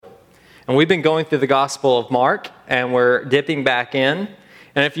And we've been going through the Gospel of Mark, and we're dipping back in.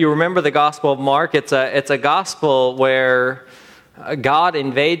 And if you remember the Gospel of Mark, it's a gospel where God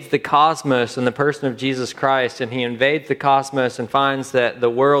invades the cosmos in the person of Jesus Christ, and he invades the cosmos and finds that the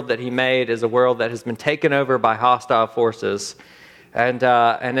world that he made is a world that has been taken over by hostile forces. And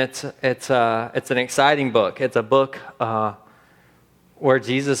it's an exciting book. It's a book where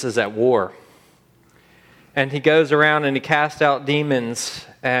Jesus is at war. And he goes around and he casts out demons,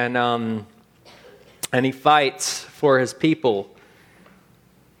 and he fights for his people.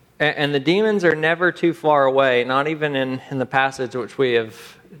 And the demons are never too far away, not even in the passage which we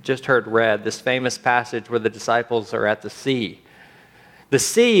have just heard read, this famous passage where the disciples are at the sea. The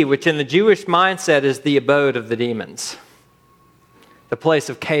sea, which in the Jewish mindset is the abode of the demons, the place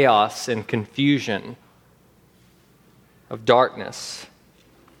of chaos and confusion, of darkness.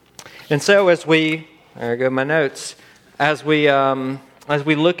 And so there go my notes. As we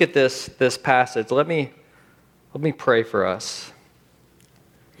look at this passage, let me pray for us.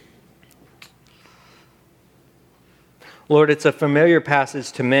 Lord, it's a familiar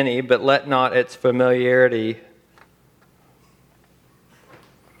passage to many, but let not its familiarity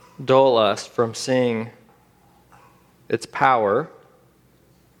dull us from seeing its power,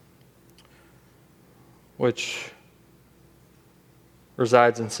 which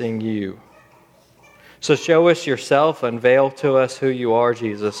resides in seeing you. So show us yourself, unveil to us who you are,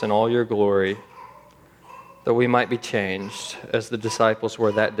 Jesus, in all your glory, that we might be changed as the disciples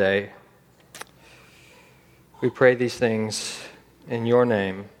were that day. We pray these things in your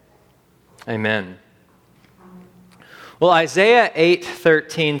name. Amen. Well, Isaiah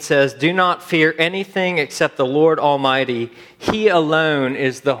 8:13 says, "Do not fear anything except the Lord Almighty. He alone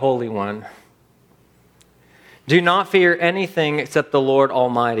is the Holy One." Do not fear anything except the Lord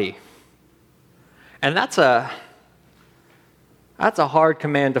Almighty. And that's a hard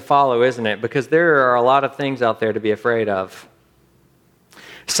command to follow, isn't it? Because there are a lot of things out there to be afraid of.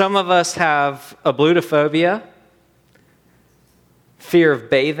 Some of us have ablutophobia, fear of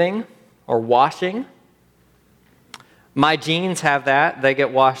bathing or washing. My jeans have that. They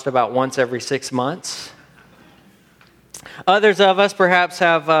get washed about once every 6 months. Others of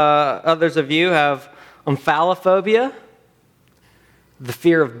you have omphalophobia, the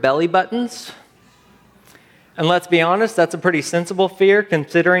fear of belly buttons. And let's be honest, that's a pretty sensible fear,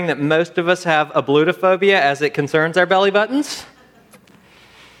 considering that most of us have ablutophobia as it concerns our belly buttons.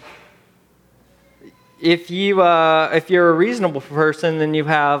 If you're a reasonable person, then you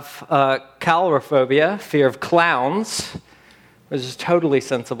have calorophobia, fear of clowns, which is totally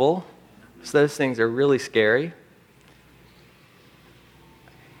sensible. So those things are really scary.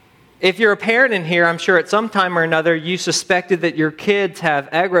 If you're a parent in here, I'm sure at some time or another you suspected that your kids have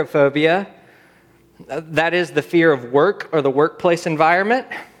agoraphobia. That is the fear of work or the workplace environment.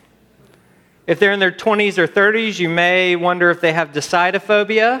 If they're in their 20s or 30s, you may wonder if they have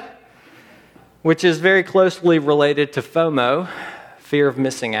decidophobia, which is very closely related to FOMO, fear of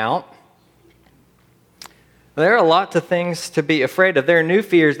missing out. There are lots of things to be afraid of. There are new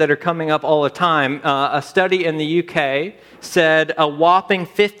fears that are coming up all the time. A study in the UK said a whopping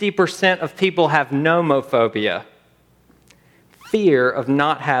 50% of people have nomophobia, fear of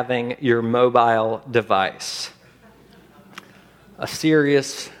not having your mobile device. A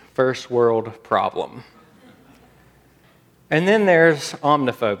serious first world problem. And then there's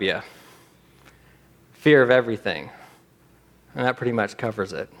omniphobia, fear of everything. And that pretty much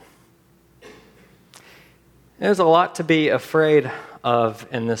covers it. There's a lot to be afraid of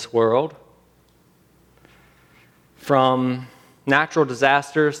in this world. From natural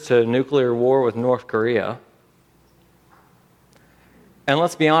disasters to nuclear war with North Korea. And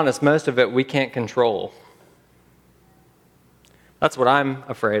let's be honest, most of it we can't control. That's what I'm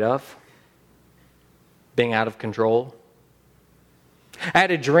afraid of. Being out of control. I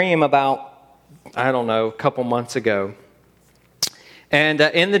had a dream about, a couple months ago. And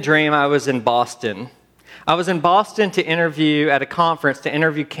in the dream, I was in Boston. I was in Boston to interview at a conference to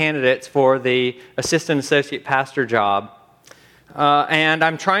interview candidates for the assistant associate pastor job. And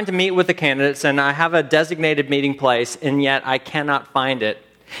I'm trying to meet with the candidates, and I have a designated meeting place, and yet I cannot find it.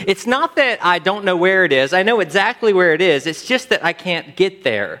 It's not that I don't know where it is. I know exactly where it is. It's just that I can't get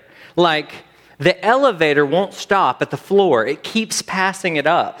there. Like, the elevator won't stop at the floor. It keeps passing it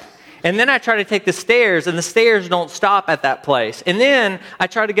up. And then I try to take the stairs, and the stairs don't stop at that place. And then I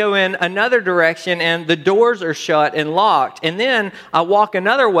try to go in another direction, and the doors are shut and locked. And then I walk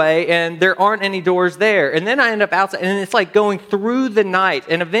another way, and there aren't any doors there. And then I end up outside, and it's like going through the night.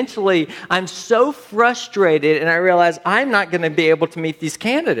 And eventually, I'm so frustrated, and I realize I'm not going to be able to meet these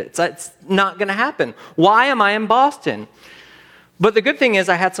candidates. That's not going to happen. Why am I in Boston? But the good thing is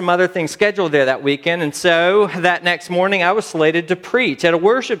I had some other things scheduled there that weekend, and so that next morning I was slated to preach at a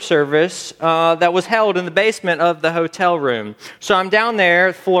worship service that was held in the basement of the hotel room. So I'm down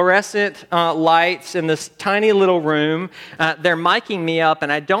there, fluorescent lights in this tiny little room. They're miking me up,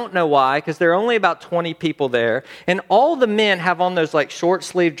 and I don't know why, because there are only about 20 people there. And all the men have on those like short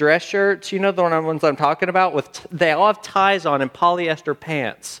sleeve dress shirts. You know the ones I'm talking about? They all have ties on and polyester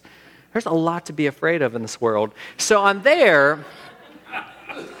pants. There's a lot to be afraid of in this world. So I'm there.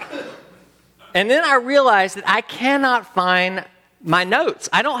 And then I realized that I cannot find my notes.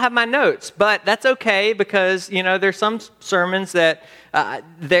 I don't have my notes, but that's okay because, there's some sermons that,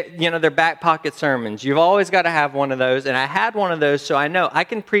 they're back pocket sermons. You've always got to have one of those, and I had one of those, so I know I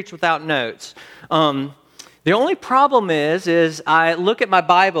can preach without notes. The only problem is I look at my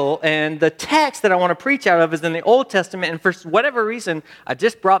Bible, and the text that I want to preach out of is in the Old Testament, and for whatever reason, I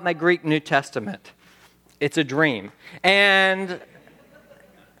just brought my Greek New Testament. It's a dream. And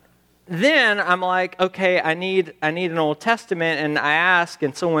then I'm like, okay, I need an Old Testament, and I ask,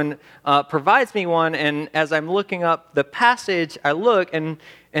 and someone provides me one, and as I'm looking up the passage, I look, and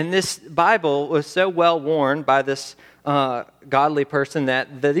this Bible was so well worn by this godly person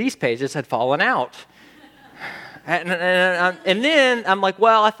that these pages had fallen out. And then I'm like,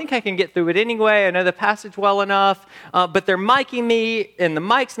 well, I think I can get through it anyway. I know the passage well enough, but they're miking me, and the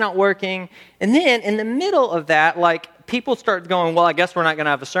mic's not working. And then in the middle of that, people start going, well, I guess we're not going to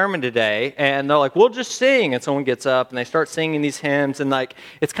have a sermon today. And they're like, we'll just sing. And someone gets up and they start singing these hymns. And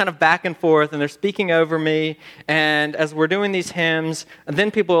it's kind of back and forth. And they're speaking over me. And as we're doing these hymns, and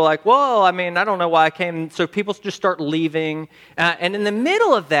then people are like, well, I don't know why I came. So people just start leaving. And in the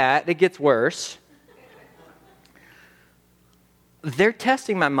middle of that, it gets worse. They're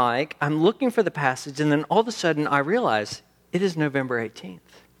testing my mic. I'm looking for the passage. And then all of a sudden, I realize it is November 18th.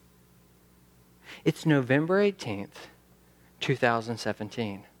 It's November 18th.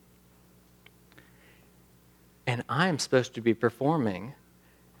 2017. And I'm supposed to be performing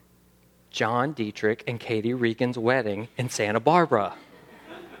John Dietrich and Katie Regan's wedding in Santa Barbara.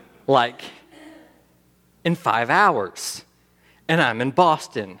 In 5 hours. And I'm in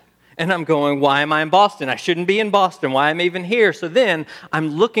Boston. And I'm going, why am I in Boston? I shouldn't be in Boston. Why am I even here? So then I'm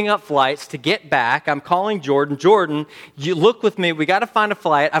looking up flights to get back. I'm calling Jordan. Jordan, you look with me. We got to find a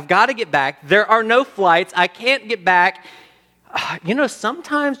flight. I've got to get back. There are no flights. I can't get back.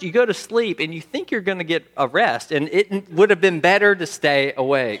 Sometimes you go to sleep and you think you're going to get a rest, and it would have been better to stay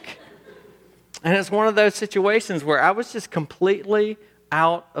awake. And it's one of those situations where I was just completely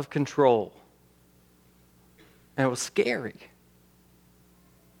out of control. And it was scary.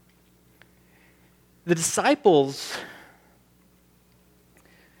 The disciples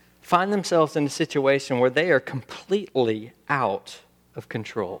find themselves in a situation where they are completely out of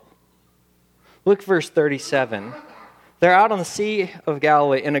control. Look, verse 37. They're out on the Sea of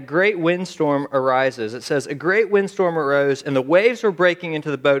Galilee, and a great windstorm arises. It says, a great windstorm arose, and the waves were breaking into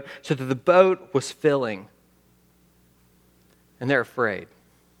the boat, so that the boat was filling. And they're afraid.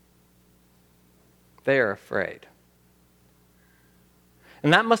 They are afraid.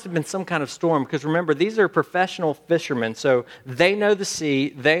 And that must have been some kind of storm, because remember, these are professional fishermen, so they know the sea,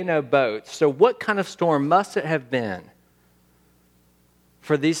 they know boats. So what kind of storm must it have been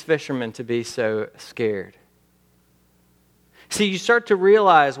for these fishermen to be so scared? See, you start to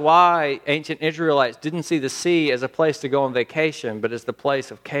realize why ancient Israelites didn't see the sea as a place to go on vacation, but as the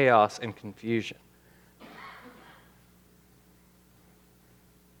place of chaos and confusion.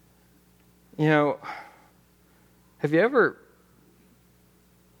 Do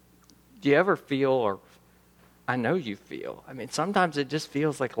you ever feel, or I know you feel, sometimes it just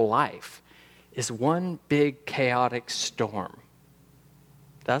feels like life is one big chaotic storm.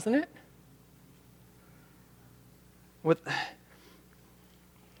 Doesn't it? With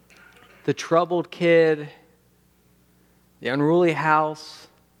the troubled kid, the unruly house,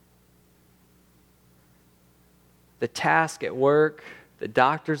 the task at work, the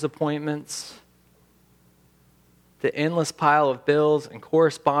doctor's appointments, the endless pile of bills and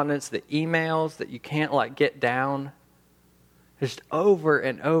correspondence, the emails that you can't get down. Just over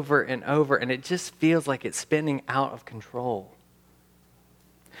and over and over, and it just feels like it's spinning out of control.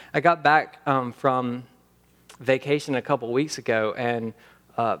 I got back from vacation a couple weeks ago, and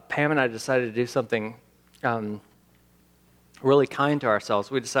Pam and I decided to do something really kind to ourselves.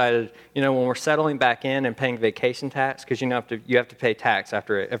 We decided, when we're settling back in and paying vacation tax, because you have to pay tax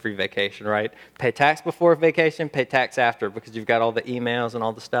after every vacation, right? Pay tax before vacation, pay tax after, because you've got all the emails and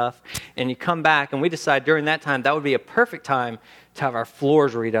all the stuff. And you come back, and we decided during that time that would be a perfect time to have our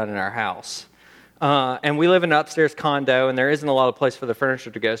floors redone in our house. And we live in an upstairs condo, and there isn't a lot of place for the furniture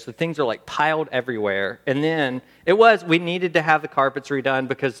to go, so things are like piled everywhere. And then we needed to have the carpets redone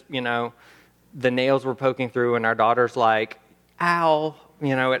because, the nails were poking through, and our daughter's like, ow,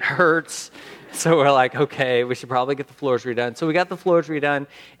 it hurts. So we're like, okay, we should probably get the floors redone. So we got the floors redone,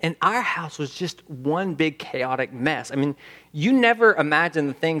 and our house was just one big chaotic mess. I mean, you never imagine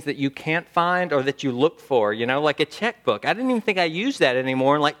the things that you can't find or that you look for, like a checkbook. I didn't even think I used that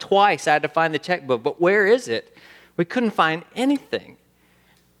anymore, and like twice I had to find the checkbook. But where is it? We couldn't find anything.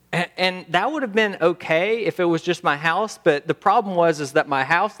 And that would have been okay if it was just my house, but the problem is that my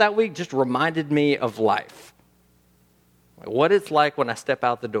house that week just reminded me of life. What it's like when I step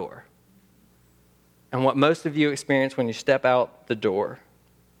out the door. And what most of you experience when you step out the door.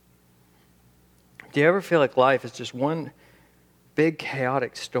 Do you ever feel like life is just one big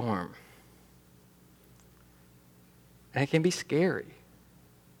chaotic storm? And it can be scary.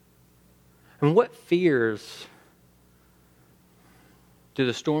 And what fears do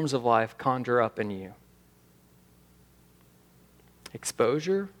the storms of life conjure up in you?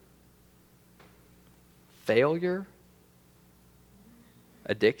 Exposure? Failure?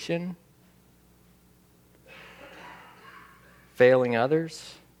 Addiction? Failing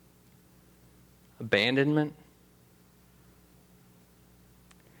others? Abandonment?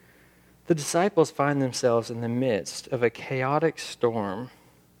 The disciples find themselves in the midst of a chaotic storm.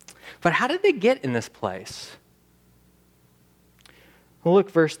 But how did they get in this place? Well,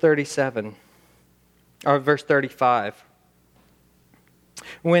 look, verse 37, or verse 35.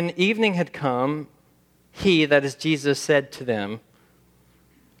 When evening had come, he, that is Jesus, said to them,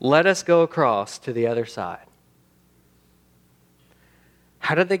 "Let us go across to the other side."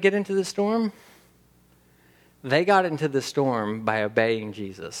 How did they get into the storm? They got into the storm by obeying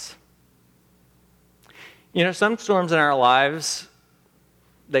Jesus. Some storms in our lives,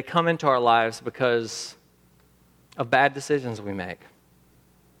 they come into our lives because of bad decisions we make.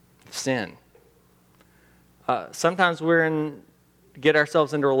 Sin. Sometimes get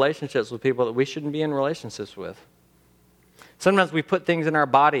ourselves into relationships with people that we shouldn't be in relationships with. Sometimes we put things in our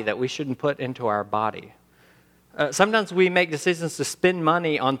body that we shouldn't put into our body. Sometimes we make decisions to spend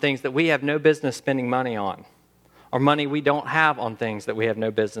money on things that we have no business spending money on, or money we don't have on things that we have no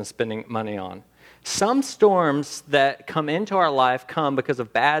business spending money on. Some storms that come into our life come because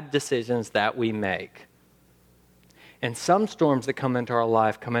of bad decisions that we make. And some storms that come into our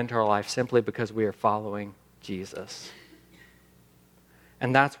life simply because we are following Jesus.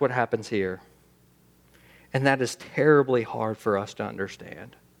 And that's what happens here. And that is terribly hard for us to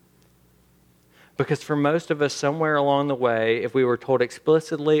understand. Because for most of us, somewhere along the way, if we were told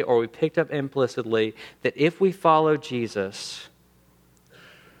explicitly or we picked up implicitly that if we follow Jesus,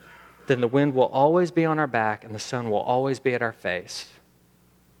 then the wind will always be on our back and the sun will always be at our face.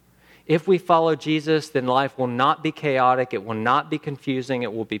 If we follow Jesus, then life will not be chaotic, it will not be confusing,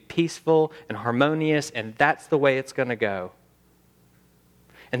 it will be peaceful and harmonious, and that's the way it's going to go.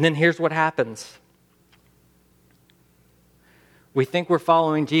 And then here's what happens. We think we're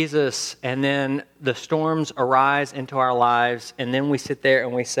following Jesus, and then the storms arise into our lives, and then we sit there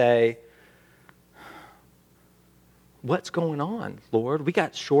and we say, "What's going on, Lord? We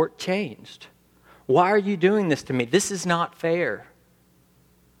got shortchanged. Why are you doing this to me? This is not fair."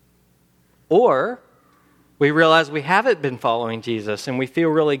 Or we realize we haven't been following Jesus and we feel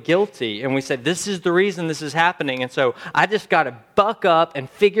really guilty and we say, "This is the reason this is happening, and so I just got to buck up and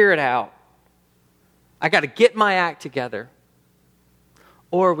figure it out. I got to get my act together."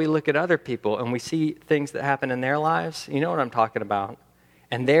 Or we look at other people and we see things that happen in their lives. You know what I'm talking about.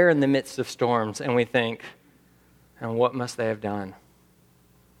 And they're in the midst of storms and we think, "And what must they have done?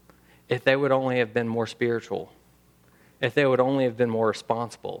 If they would only have been more spiritual. If they would only have been more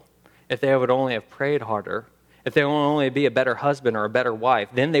responsible. If they would only have prayed harder, if they would only be a better husband or a better wife,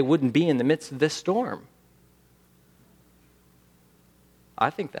 then they wouldn't be in the midst of this storm." I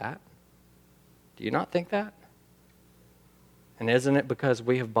think that. Do you not think that? And isn't it because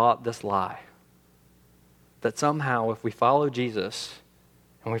we have bought this lie? That somehow if we follow Jesus,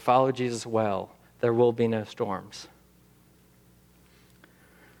 and we follow Jesus well, there will be no storms.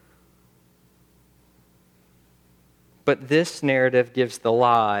 But this narrative gives the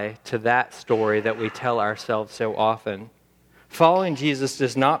lie to that story that we tell ourselves so often. Following Jesus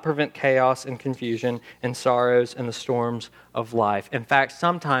does not prevent chaos and confusion and sorrows and the storms of life. In fact,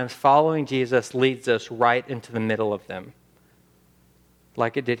 sometimes following Jesus leads us right into the middle of them,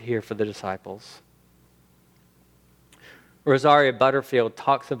 like it did here for the disciples. Rosaria Butterfield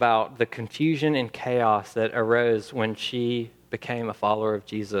talks about the confusion and chaos that arose when she became a follower of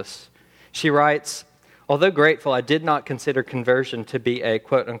Jesus. She writes, "Although grateful, I did not consider conversion to be a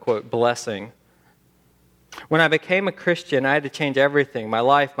quote-unquote blessing. When I became a Christian, I had to change everything: my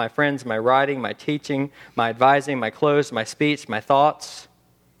life, my friends, my writing, my teaching, my advising, my clothes, my speech, my thoughts.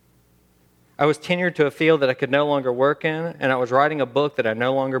 I was tenured to a field that I could no longer work in, and I was writing a book that I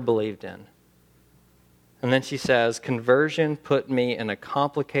no longer believed in. And then she says, conversion put me in a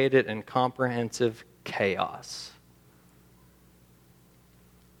complicated and comprehensive chaos.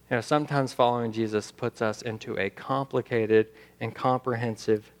 You know, sometimes following Jesus puts us into a complicated and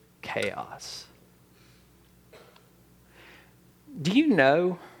comprehensive chaos. Do you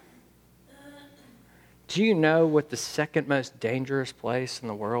know what the second most dangerous place in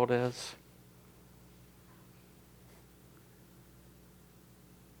the world is?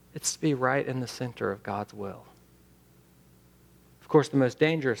 It's to be right in the center of God's will. Of course, the most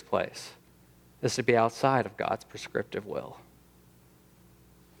dangerous place is to be outside of God's prescriptive will.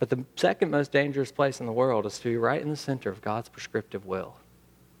 But the second most dangerous place in the world is to be right in the center of God's prescriptive will.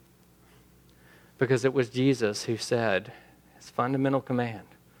 Because it was Jesus who said, his fundamental command,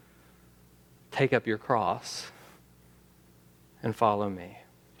 take up your cross and follow me.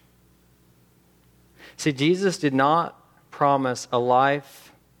 See, Jesus did not promise a life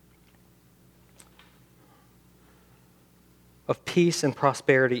of peace and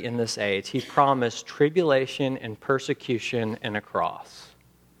prosperity in this age. He promised tribulation and persecution and a cross.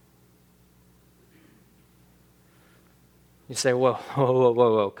 You say,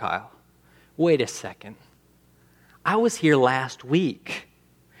 whoa, Kyle. Wait a second. I was here last week,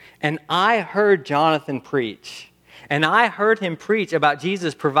 and I heard Jonathan preach. And I heard him preach about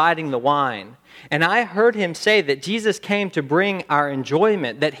Jesus providing the wine. And I heard him say that Jesus came to bring our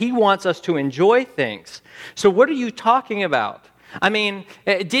enjoyment, that he wants us to enjoy things. So what are you talking about? I mean,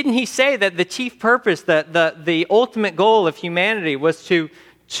 didn't he say that the chief purpose, that the ultimate goal of humanity was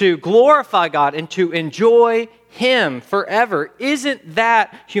to glorify God and to enjoy him forever? Isn't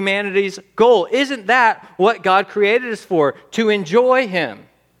that humanity's goal? Isn't that what God created us for? To enjoy him?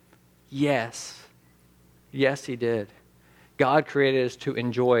 Yes. Yes, he did. God created us to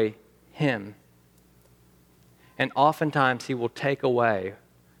enjoy him. And oftentimes he will take away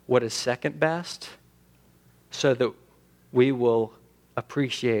what is second best so that we will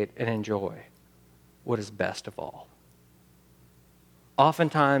appreciate and enjoy what is best of all.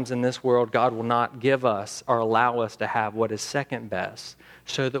 Oftentimes in this world, God will not give us or allow us to have what is second best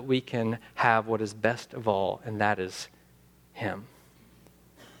so that we can have what is best of all, and that is him.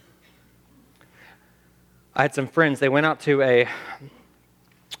 I had some friends, they went out to a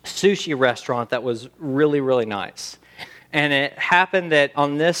sushi restaurant that was really, really nice. And it happened that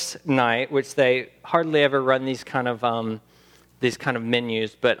on this night, which they hardly ever run these kind of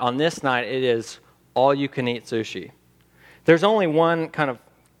menus, but on this night it is all-you-can-eat sushi. There's only one kind of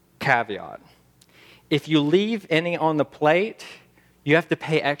caveat. If you leave any on the plate, you have to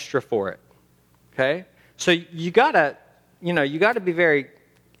pay extra for it. Okay? So you gotta be very,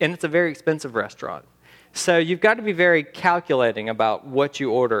 and it's a very expensive restaurant. So you've got to be very calculating about what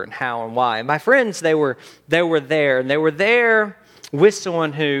you order and how and why. And my friends, they were there, and they were there with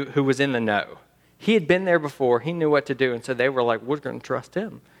someone who was in the know. He had been there before. He knew what to do, and so they were like, we're going to trust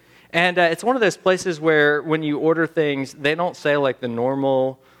him. And it's one of those places where when you order things, they don't say like the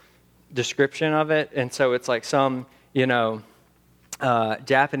normal description of it, and so it's like some,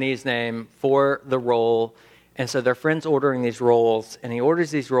 Japanese name for the roll. And so their friend's ordering these rolls, and he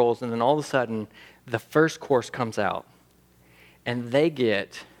orders these rolls, and then all of a sudden, the first course comes out, and they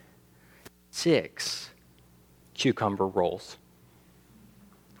get 6 cucumber rolls.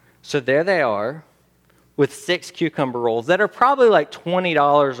 So there they are with 6 cucumber rolls that are probably like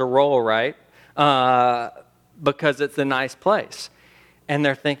 $20 a roll, right? Because it's a nice place. And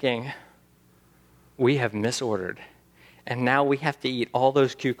they're thinking, we have misordered, and now we have to eat all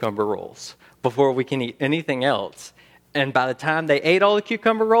those cucumber rolls before we can eat anything else. And by the time they ate all the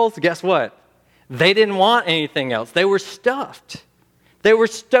cucumber rolls, guess what? They didn't want anything else. They were stuffed. They were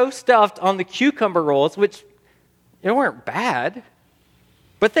so stuffed on the cucumber rolls, which they weren't bad,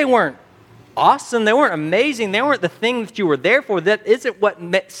 but they weren't awesome. They weren't amazing. They weren't the thing that you were there for. That isn't what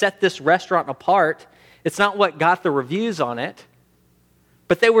set this restaurant apart. It's not what got the reviews on it.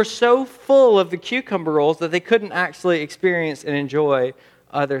 But they were so full of the cucumber rolls that they couldn't actually experience and enjoy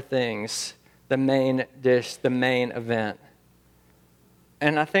other things, the main dish, the main event.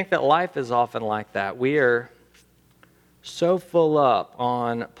 And I think that life is often like that. We are so full up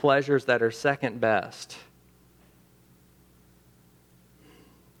on pleasures that are second best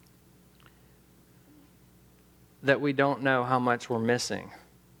that we don't know how much we're missing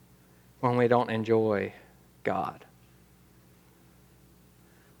when we don't enjoy God.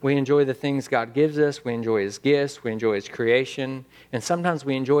 We enjoy the things God gives us. We enjoy his gifts. We enjoy his creation. And sometimes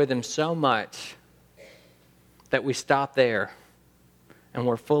we enjoy them so much that we stop there and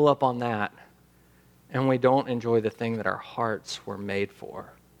we're full up on that and we don't enjoy the thing that our hearts were made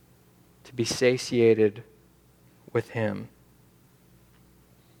for, to be satiated with Him.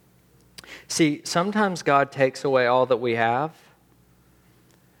 See, sometimes God takes away all that we have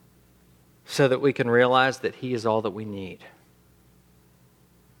so that we can realize that He is all that we need.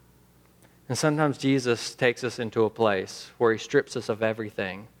 And sometimes Jesus takes us into a place where He strips us of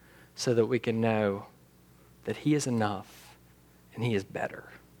everything so that we can know that He is enough and He is better.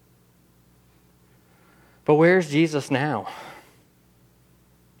 But where's Jesus now?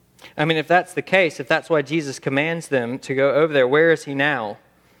 I mean, if that's the case, if that's why Jesus commands them to go over there, where is He now?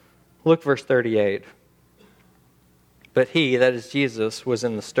 Look, verse 38. But He, that is Jesus, was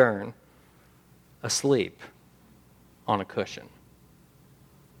in the stern, asleep on a cushion.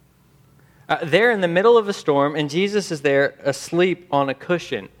 They're in the middle of a storm, and Jesus is there asleep on a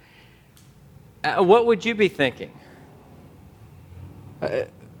cushion. What would you be thinking?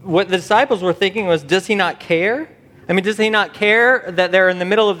 What the disciples were thinking was, does He not care? I mean, does He not care that they're in the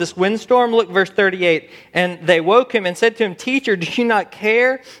middle of this windstorm? Look, verse 38. And they woke Him and said to Him, Teacher, do you not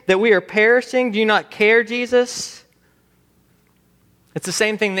care that we are perishing? Do you not care, Jesus? It's the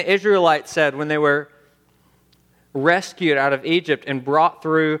same thing the Israelites said when they were rescued out of Egypt and brought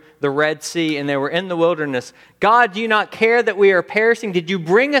through the Red Sea and they were in the wilderness. God, do you not care that we are perishing? Did you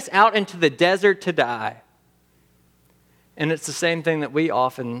bring us out into the desert to die? And it's the same thing that we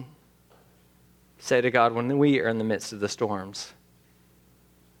often say to God when we are in the midst of the storms.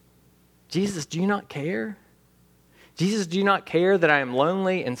 Jesus, do you not care? Jesus, do you not care that I am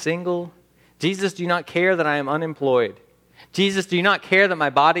lonely and single? Jesus, do you not care that I am unemployed? Jesus, do you not care that my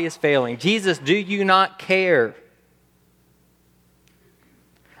body is failing? Jesus, do you not care?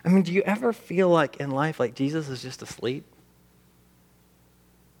 I mean, do you ever feel like in life like Jesus is just asleep?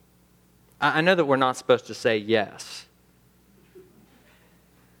 I know that we're not supposed to say yes.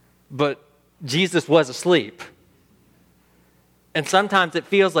 But Jesus was asleep. And sometimes it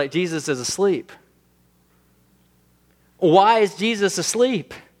feels like Jesus is asleep. Why is Jesus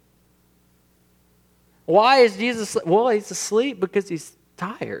asleep? Why is Jesus asleep? Well, He's asleep because He's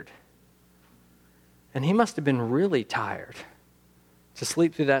tired. And He must have been really tired to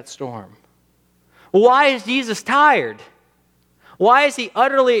sleep through that storm. Why is Jesus tired? Why is He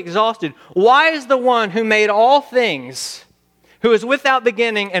utterly exhausted? Why is the one who made all things, who is without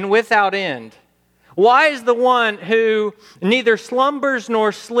beginning and without end, why is the one who neither slumbers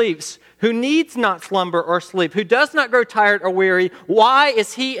nor sleeps, who needs not slumber or sleep, who does not grow tired or weary, why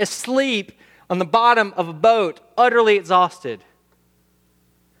is He asleep on the bottom of a boat, utterly exhausted?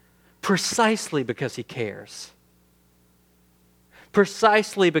 Precisely because He cares.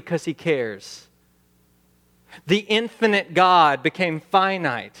 Precisely because He cares. The infinite God became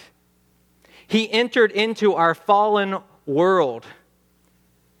finite. He entered into our fallen world,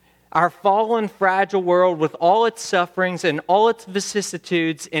 our fallen, fragile world with all its sufferings and all its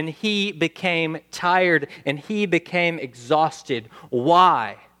vicissitudes, and He became tired and He became exhausted.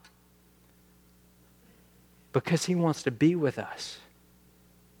 Why? Because He wants to be with us.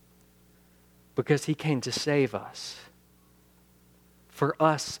 Because He came to save us. For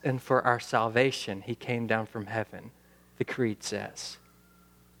us and for our salvation, He came down from heaven, the Creed says.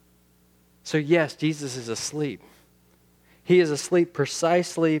 So yes, Jesus is asleep. He is asleep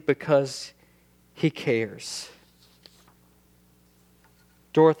precisely because He cares.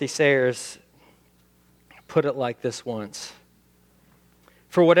 Dorothy Sayers put it like this once.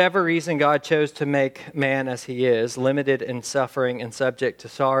 For whatever reason God chose to make man as he is, limited in suffering and subject to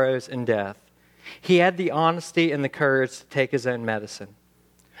sorrows and death, He had the honesty and the courage to take His own medicine.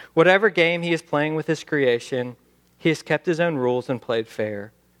 Whatever game He is playing with His creation, He has kept His own rules and played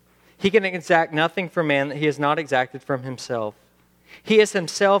fair. He can exact nothing from man that He has not exacted from Himself. He has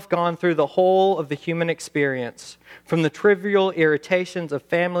Himself gone through the whole of the human experience, from the trivial irritations of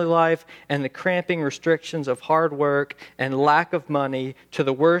family life and the cramping restrictions of hard work and lack of money to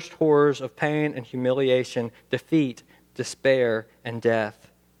the worst horrors of pain and humiliation, defeat, despair, and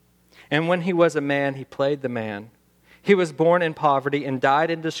death. And when He was a man, He played the man. He was born in poverty and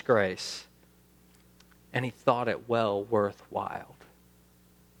died in disgrace, and He thought it well worthwhile.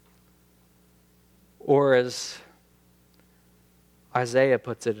 Or as Isaiah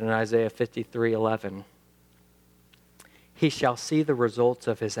puts it in Isaiah 53:11, He shall see the results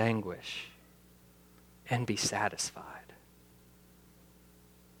of His anguish and be satisfied.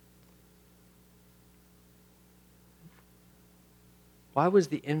 Why was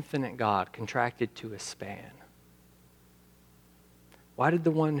the infinite God contracted to a span? Why did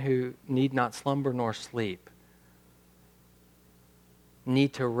the one who need not slumber nor sleep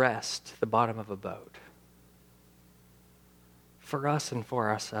need to rest at the bottom of a boat? for us and for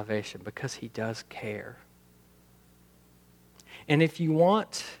our salvation because he does care. And if you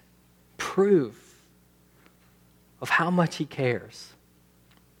want proof of how much he cares,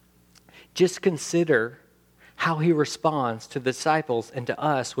 just consider how he responds to the disciples and to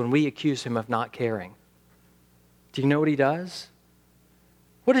us when we accuse him of not caring. Do you know what he does?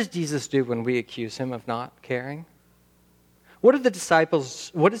 What does Jesus do when we accuse him of not caring? What does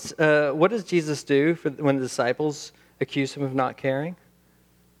Jesus do when the disciples accuse him of not caring?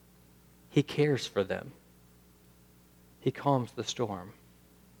 He cares for them. He calms the storm.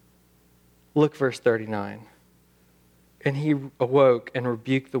 Look, verse 39. And he awoke and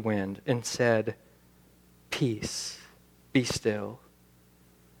rebuked the wind and said, "Peace, be still."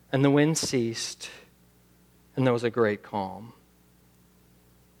 And the wind ceased, and there was a great calm.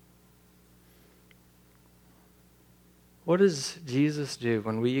 What does Jesus do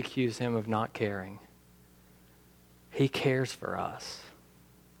when we accuse him of not caring? He cares for us.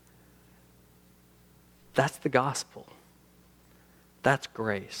 That's the gospel. That's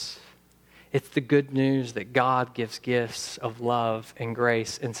grace. It's the good news that God gives gifts of love and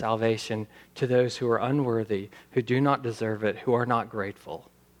grace and salvation to those who are unworthy, who do not deserve it, who are not grateful.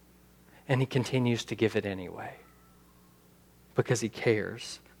 And he continues to give it anyway because he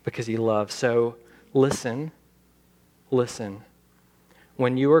cares, because he loves. So listen.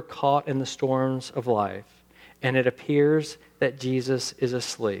 When you are caught in the storms of life and it appears that Jesus is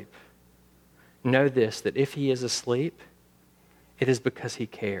asleep, know this, that if he is asleep, it is because he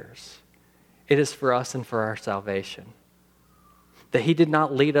cares. It is for us and for our salvation. That he did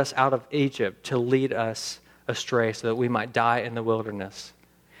not lead us out of Egypt to lead us astray so that we might die in the wilderness.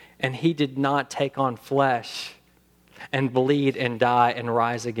 And he did not take on flesh and bleed and die and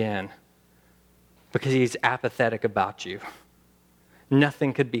rise again because he's apathetic about you.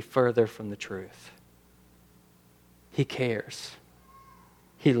 Nothing could be further from the truth. He cares.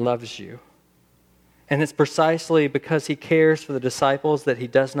 He loves you. And it's precisely because he cares for the disciples that he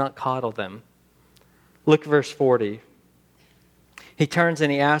does not coddle them. Look, verse 40. He turns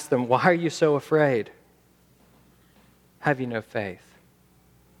and he asks them, "Why are you so afraid? Have you no faith?"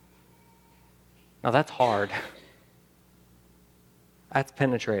 Now that's hard. That's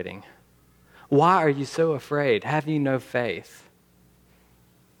penetrating. Why are you so afraid? Have you no faith?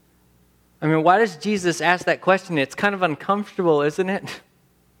 I mean, why does Jesus ask that question? It's kind of uncomfortable, isn't it?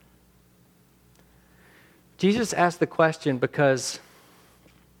 Jesus asked the question because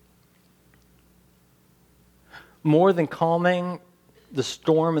more than calming the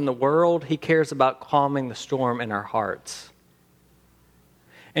storm in the world, he cares about calming the storm in our hearts.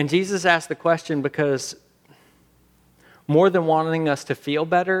 And Jesus asked the question because more than wanting us to feel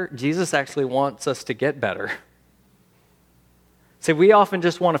better, Jesus actually wants us to get better. See, we often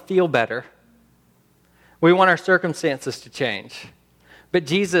just want to feel better. We want our circumstances to change. But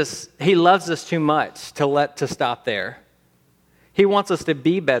Jesus, he loves us too much to stop there. He wants us to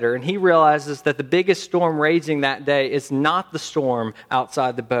be better, and he realizes that the biggest storm raging that day is not the storm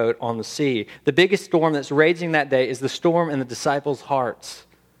outside the boat on the sea. The biggest storm that's raging that day is the storm in the disciples' hearts.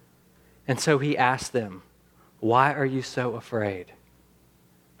 And so he asked them, "Why are you so afraid?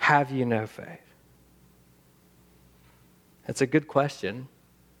 Have you no faith?" That's a good question.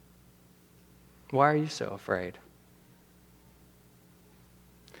 Why are you so afraid?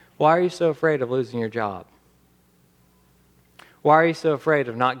 Why are you so afraid of losing your job? Why are you so afraid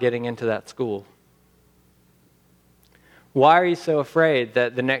of not getting into that school? Why are you so afraid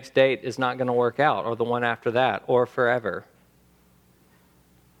that the next date is not going to work out, or the one after that, or forever?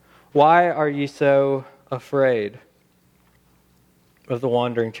 Why are you so afraid of the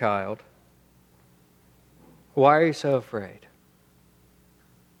wandering child? Why are you so afraid?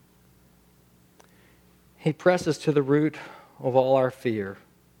 He presses to the root of all our fear,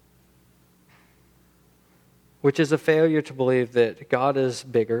 which is a failure to believe that God is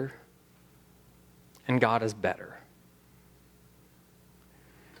bigger and God is better.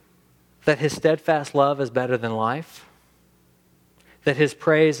 That his steadfast love is better than life. That his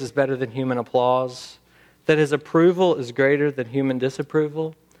praise is better than human applause. That his approval is greater than human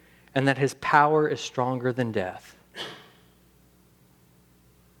disapproval. And that his power is stronger than death.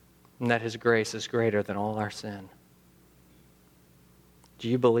 And that his grace is greater than all our sin. Do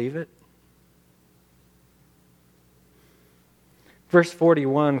you believe it? Verse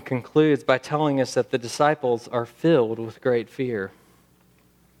 41 concludes by telling us that the disciples are filled with great fear.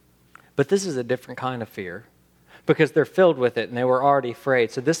 But this is a different kind of fear, because they're filled with it and they were already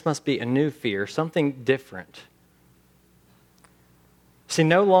afraid. So this must be a new fear, something different. See,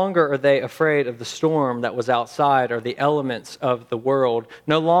 no longer are they afraid of the storm that was outside or the elements of the world.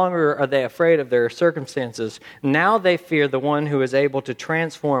 No longer are they afraid of their circumstances. Now they fear the one who is able to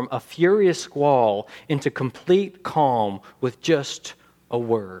transform a furious squall into complete calm with just a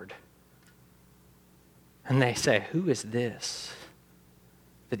word. And they say, "Who is this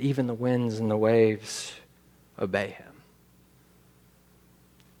that even the winds and the waves obey him?"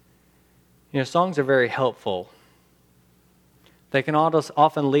 You know, songs are very helpful. They can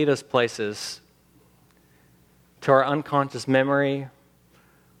often lead us places to our unconscious memory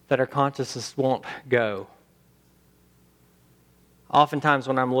that our consciousness won't go. Oftentimes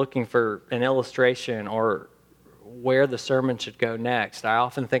when I'm looking for an illustration or where the sermon should go next, I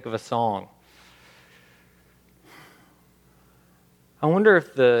often think of a song. I wonder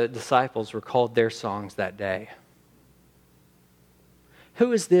if the disciples recalled their songs that day.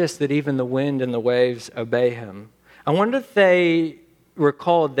 Who is this that even the wind and the waves obey him? I wonder if they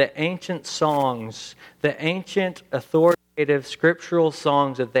recalled the ancient songs, the ancient authoritative scriptural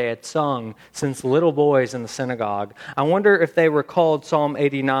songs that they had sung since little boys in the synagogue. I wonder if they recalled Psalm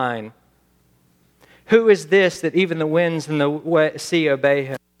 89. Who is this that even the winds and the sea obey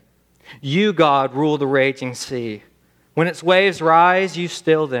him? You, God, rule the raging sea. When its waves rise, you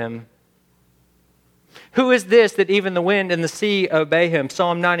still them. Who is this that even the wind and the sea obey him?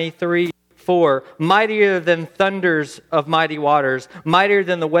 Psalm 93:4. Mightier than thunders of mighty waters, mightier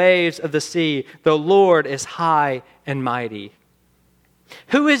than the waves of the sea, the Lord is high and mighty.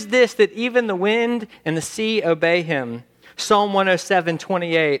 Who is this that even the wind and the sea obey him? Psalm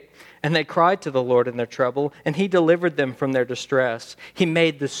 107:28. And they cried to the Lord in their trouble, and he delivered them from their distress. He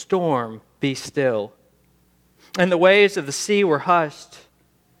made the storm be still, and the waves of the sea were hushed.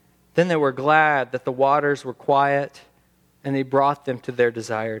 Then they were glad that the waters were quiet, and he brought them to their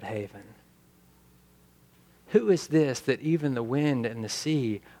desired haven. Who is this that even the wind and the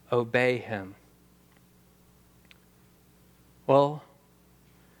sea obey him? Well,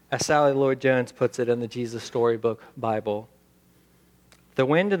 as Sally Lloyd-Jones puts it in the Jesus Storybook Bible, the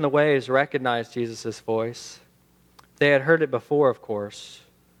wind and the waves recognized Jesus' voice. They had heard it before, of course,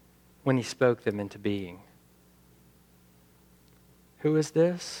 when he spoke them into being. Who is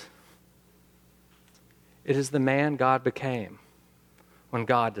this? It is the man God became when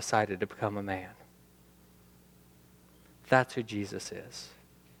God decided to become a man. That's who Jesus is.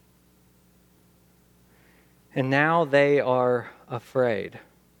 And now they are afraid.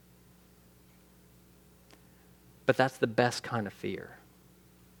 But that's the best kind of fear.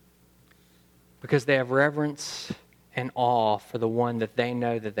 Because they have reverence and awe for the one that they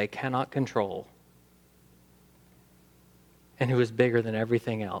know that they cannot control and who is bigger than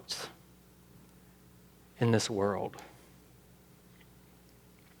everything else in this world.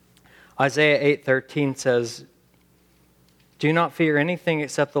 Isaiah 8:13 says, "Do not fear anything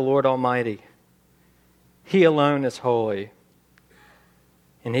except the Lord Almighty. He alone is holy.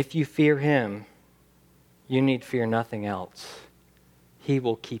 And if you fear him, you need fear nothing else. He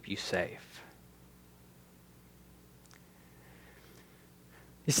will keep you safe."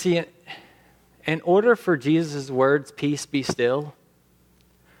 You see, in order for Jesus' words, "Peace, be still,"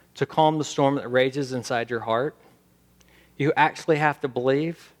 to calm the storm that rages inside your heart, you actually have to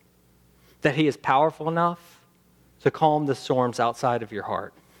believe that he is powerful enough to calm the storms outside of your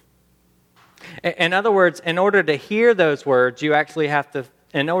heart. In other words, in order to hear those words,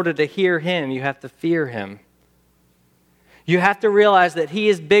 in order to hear him, you have to fear him. You have to realize that he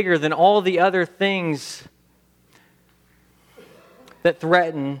is bigger than all the other things that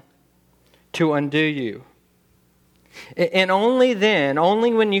threaten to undo you. And only then,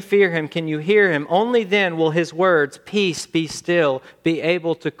 only when you fear him can you hear him. Only then will his words, "Peace, be still," be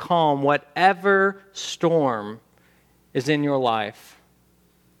able to calm whatever storm is in your life.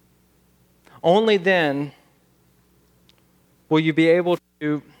 Only then will you be able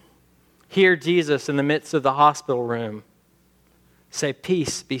to hear Jesus in the midst of the hospital room say,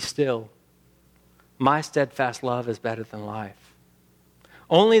 "Peace, be still. My steadfast love is better than life."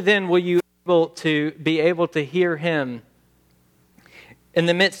 Only then will you be able to hear him in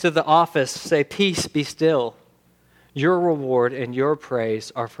the midst of the office say, "Peace, be still. Your reward and your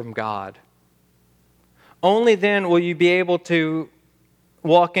praise are from God." Only then will you be able to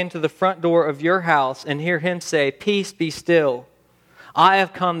walk into the front door of your house and hear him say, "Peace, be still. I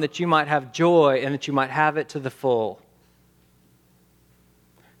have come that you might have joy and that you might have it to the full."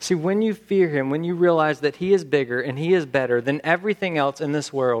 See, when you fear him, when you realize that he is bigger and he is better than everything else in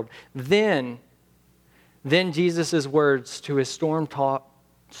this world, then Jesus' words to his storm-tossed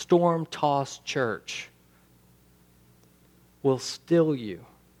church will still you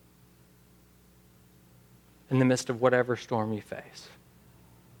in the midst of whatever storm you face.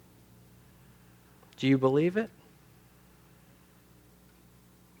 Do you believe it?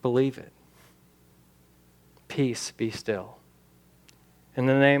 Believe it. Peace, be still. In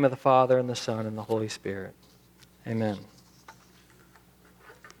the name of the Father, and the Son, and the Holy Spirit. Amen.